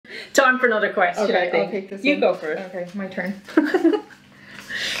Time for another question, Okay, I think. I'll pick this You one. go for it. Okay, my turn.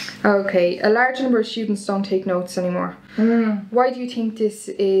 Okay, a large number of students don't take notes anymore. Why do you think this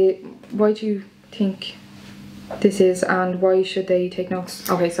is? Why do you think this is, and why should they take notes?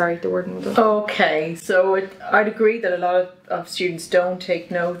 Okay, sorry, the wording was up. Okay, so I'd agree that a lot of students don't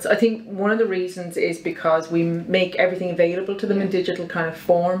take notes. I think one of the reasons is because we make everything available to them in digital kind of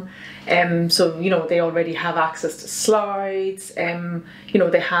form. So, you know, they already have access to slides, you know,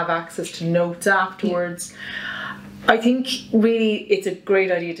 they have access to notes afterwards. I think really it's a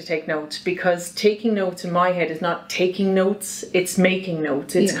great idea to take notes, because taking notes in my head is not taking notes, it's making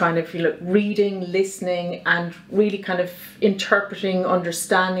notes. It's kind of, you know, reading, listening, and really kind of interpreting,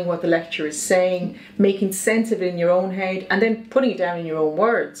 understanding what the lecturer is saying, making sense of it in your own head, and then putting it down in your own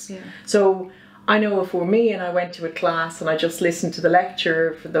words. So I know if it were me and I went to a class and I just listened to the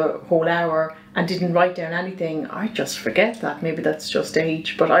lecturer for the whole hour and didn't write down anything, I'd just forget that. Maybe that's just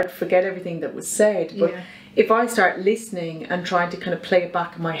age, but I'd forget everything that was said. But if I start listening and trying to kind of play it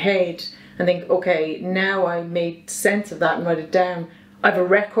back in my head and think, okay, now I made sense of that and write it down, I have a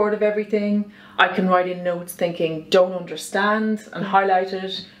record of everything. I can write in notes thinking, don't understand, and highlight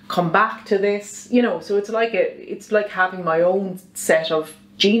it, come back to this, you know. So it's like having my own set of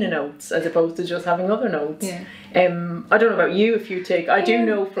Gina notes as opposed to just having other notes. I don't know about you if you take, I do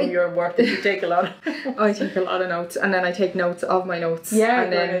know from your work that you take a lot of I take a lot of notes, and then I take notes of my notes. Yeah,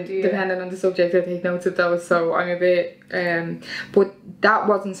 and then depending on the subject I take notes of those, so I'm a bit but that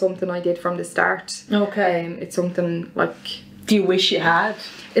wasn't something I did from the start. It's something like, do you wish you had?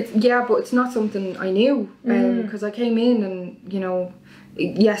 It's but it's not something I knew, because I came in and, you know,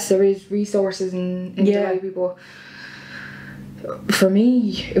 yes, there is resources in the library, but for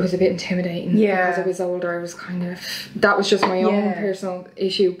me it was a bit intimidating because I was older. I was kind of, that was just my own personal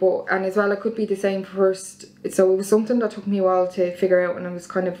issue, and as well it could be the same first, so it was something that took me a while to figure out, and it was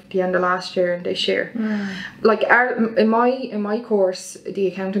kind of the end of last year and this year. Like in my course, the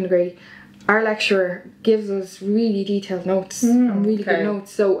accounting degree, our lecturer gives us really detailed notes and really good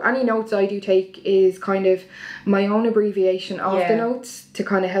notes. So any notes I do take is kind of my own abbreviation of the notes to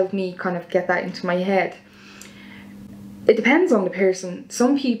kind of help me kind of get that into my head. It depends on the person.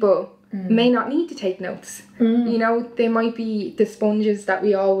 Some people may not need to take notes. You know, they might be the sponges that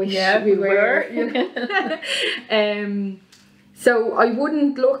we all wish we were. You know? So I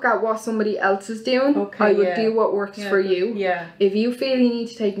wouldn't look at what somebody else is doing. I would do what works for you. If you feel you need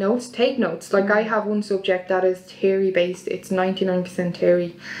to take notes, take notes. Like I have one subject that is theory based. It's 99%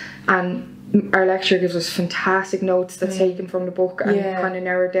 theory, and our lecturer gives us fantastic notes that's taken from the book and kind of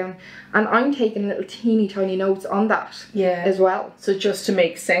narrowed down, and I'm taking little teeny tiny notes on that as well. So just to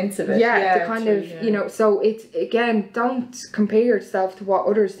make sense of it. To kind of, you know, so it's, again, don't compare yourself to what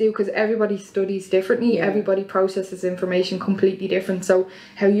others do, because everybody studies differently. Everybody processes information completely different, so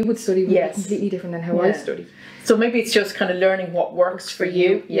how you would study would be completely different than how I study. So maybe it's just kind of learning what works for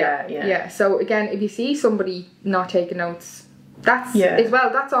you. So again, if you see somebody not taking notes, that's as well,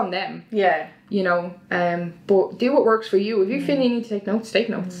 that's on them. You know, but do what works for you. If you feel you need to take notes, take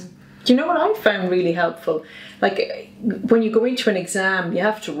notes. Do you know what I found really helpful? Like when you go into an exam, you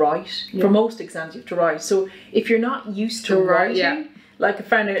have to write. For most exams, you have to write. So if you're not used to writing, like I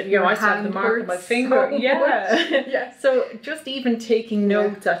found it, you know, I still have the mark on my finger. So just even taking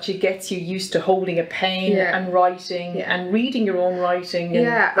notes actually gets you used to holding a pen and writing and reading your own writing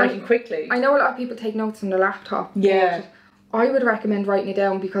and writing quickly. I know a lot of people take notes on their laptop. But I would recommend writing it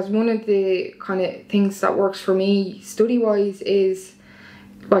down, because one of the kind of things that works for me study-wise is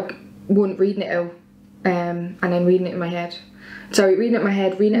like, one, reading it out and then reading it in my head. Sorry, reading it in my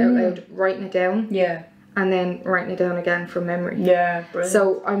head, reading it out loud, writing it down. And then writing it down again from memory. Brilliant.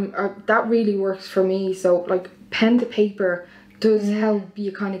 So that really works for me. So like pen to paper does help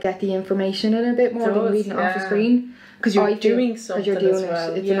you kind of get the information in a bit more than reading it off the screen. Because you're doing something as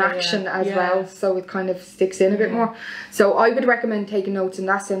well. It's an action as well, so it kind of sticks in a bit more. So I would recommend taking notes in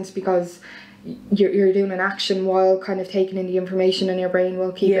that sense, because you're doing an action while kind of taking in the information, and your brain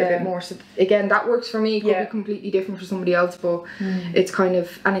will keep it a bit more. So again, that works for me. It could be completely different for somebody else, but it's kind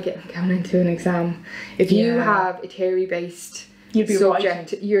of, and again, going into an exam, if you have a theory based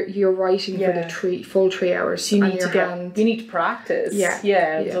subject, you're writing for the full 3 hours. So you need to practice.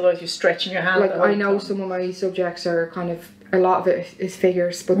 Otherwise you're stretching your hand. Like I know some of my subjects are kind of, a lot of it is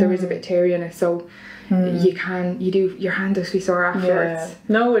figures, but there is a bit of theory in it, so your hand does be sore afterwards.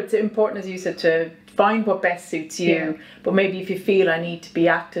 No, it's important, as you said, to find what best suits you, but maybe if you feel I need to be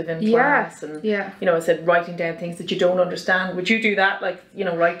active in class and you know, I said writing down things that you don't understand, would you do that? Like, you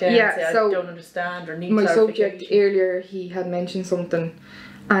know, write down and say, I don't understand or need my subject earlier, he had mentioned something,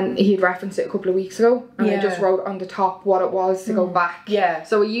 and he had referenced it a couple of weeks ago, and I just wrote on the top what it was to go back. Yeah.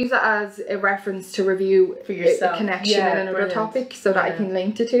 So I use it as a reference to review For yourself. a connection in another topic, so that I can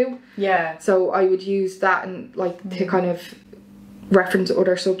link the two. Yeah. So I would use that and like to kind of reference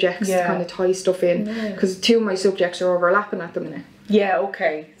other subjects to kind of tie stuff in, because two of my subjects are overlapping at the minute. Yeah,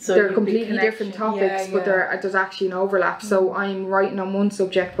 okay. So they're completely different topics, but there's actually an overlap. So I'm writing on one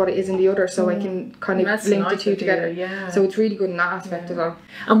subject what it is in the other, so I can kind of link the two together. Yeah. So it's really good in that aspect as well.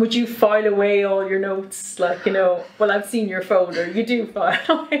 And would you file away all your notes? Like, you know, well, I've seen your folder. You do file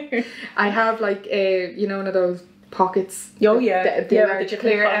away. I have like you know, one of those pockets. Oh yeah. The large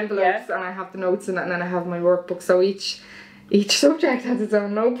clear envelopes, and I have the notes in it, and then I have my workbook. So each subject has its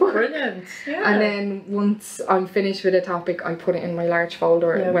own notebook. Brilliant. Yeah. And then once I'm finished with a topic, I put it in my large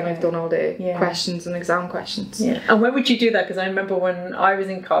folder when I've done all the questions and exam questions. Yeah. And when would you do that? Because I remember when I was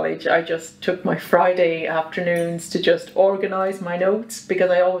in college, I just took my Friday afternoons to just organise my notes, because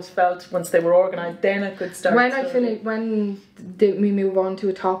I always felt once they were organised, then I could start. When I finish, we move on to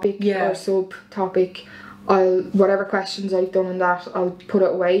a topic or sub-topic, whatever questions I've done on that, I'll put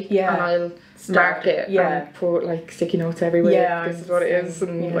it away and I'll mark it and put like sticky notes everywhere. This is what it is,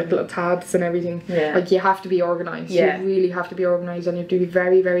 and like little tabs and everything. Like you have to be organised. You really have to be organised, and you have to be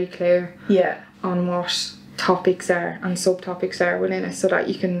very, very clear on what topics are and subtopics are within it, so that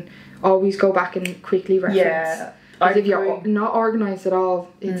you can always go back and quickly reference. Because if you're not organised at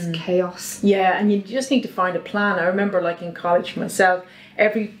all, it's chaos. Yeah, and you just need to find a plan. I remember like in college myself,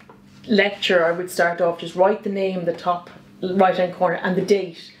 every lecture I would start off, just write the name, the top right hand corner, and the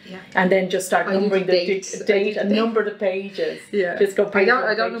date. And then just start numbering the date and number the pages. Just go page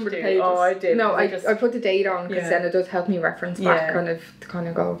I don't number the pages. Oh, I did. No, I put the date on, because then it does help me reference back to kind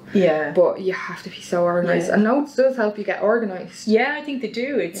of go. But you have to be so organised. And notes does help you get organised. Yeah, I think they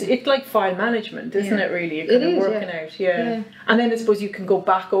do. It's like file management, isn't it really? You're kind of working out. And then I suppose you can go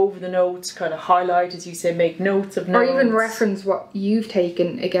back over the notes, kind of highlight, as you say, make notes of notes. Or even reference what you've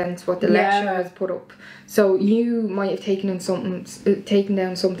taken against what the lecturer has put up. So you might have taken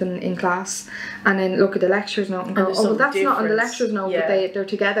down something in class, and then look at the lecturer's note and go, oh, well, that's not on the lecturer's note, but they're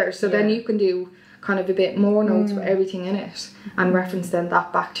together. So then you can do kind of a bit more notes with everything in it, and reference then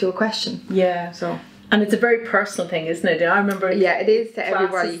that back to a question. So. And it's a very personal thing, isn't it? I remember it is to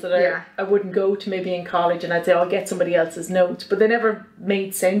everybody. That I wouldn't go to maybe in college, and I'd say, I'll get somebody else's notes, but they never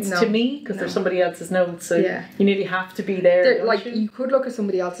made sense to me, because they're somebody else's notes, so you nearly have to be there. Like you could look at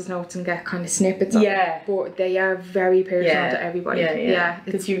somebody else's notes and get kind of snippets of it, but they are very personal to everybody.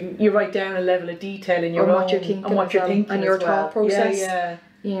 Because you write down a level of detail in your own, what you're thinking, and your thought process.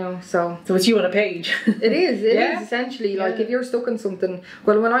 You know, so it's you on a page. It is essentially like if you're stuck on something.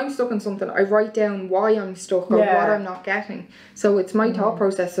 Well, when I'm stuck on something, I write down why I'm stuck or what I'm not getting. So it's my thought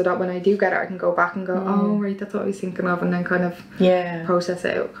process, so that when I do get it, I can go back and go, oh right, that's what I was thinking of, and then kind of process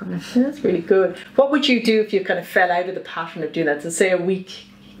it out. Kind of. That's really good. What would you do if you kind of fell out of the pattern of doing that? So say a week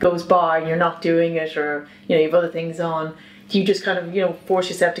goes by and you're not doing it, or you know, you have other things on. Do you just kind of, you know, force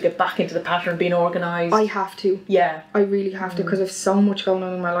yourself to get back into the pattern of being organised? I have to. I really have to, because I've so much going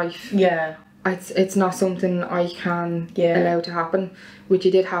on in my life. It's not something I can allow to happen, which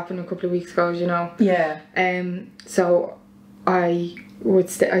it did happen a couple of weeks ago, as you know. So I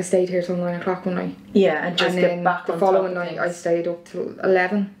stayed here till 9 o'clock one night. And just get back on top. The following night I stayed up till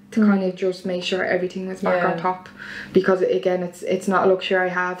 11 to kind of just make sure everything was back on top, because again it's not a luxury I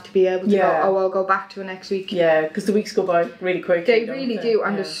have to be able to go, oh, I'll go back to it next week. Because the weeks go by really quickly. They really do,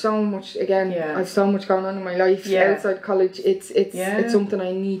 and there's so much, again, I've so much going on in my life outside college. It's something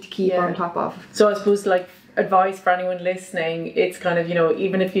I need to keep on top of. So I suppose, like, advice for anyone listening, it's kind of, you know,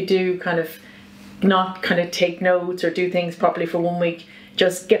 even if you do kind of not kind of take notes or do things properly for 1 week,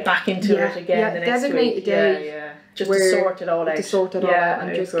 just get back into it again the next week. Designate a day. Just to sort it all out. To sort it all out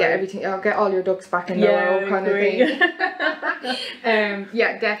and just get everything, get all your ducks back in a row, kind of thing.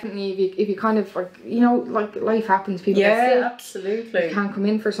 Definitely. If you kind of, like, you know, like, life happens, people get sick. Absolutely. You can't come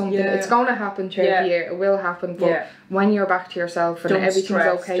in for something. It's going to happen throughout the year. It will happen. But when you're back to yourself and everything's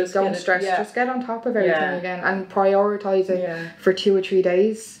okay, don't stress. Just get on top of everything again and prioritise it for 2 or 3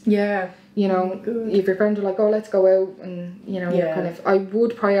 days. You know, if your friends are like, oh, let's go out, and you know, kind of, I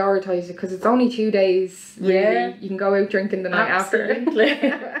would prioritise it, because it's only 2 days. Really, you can go out drinking the night after,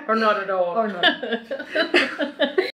 or not at all, or not.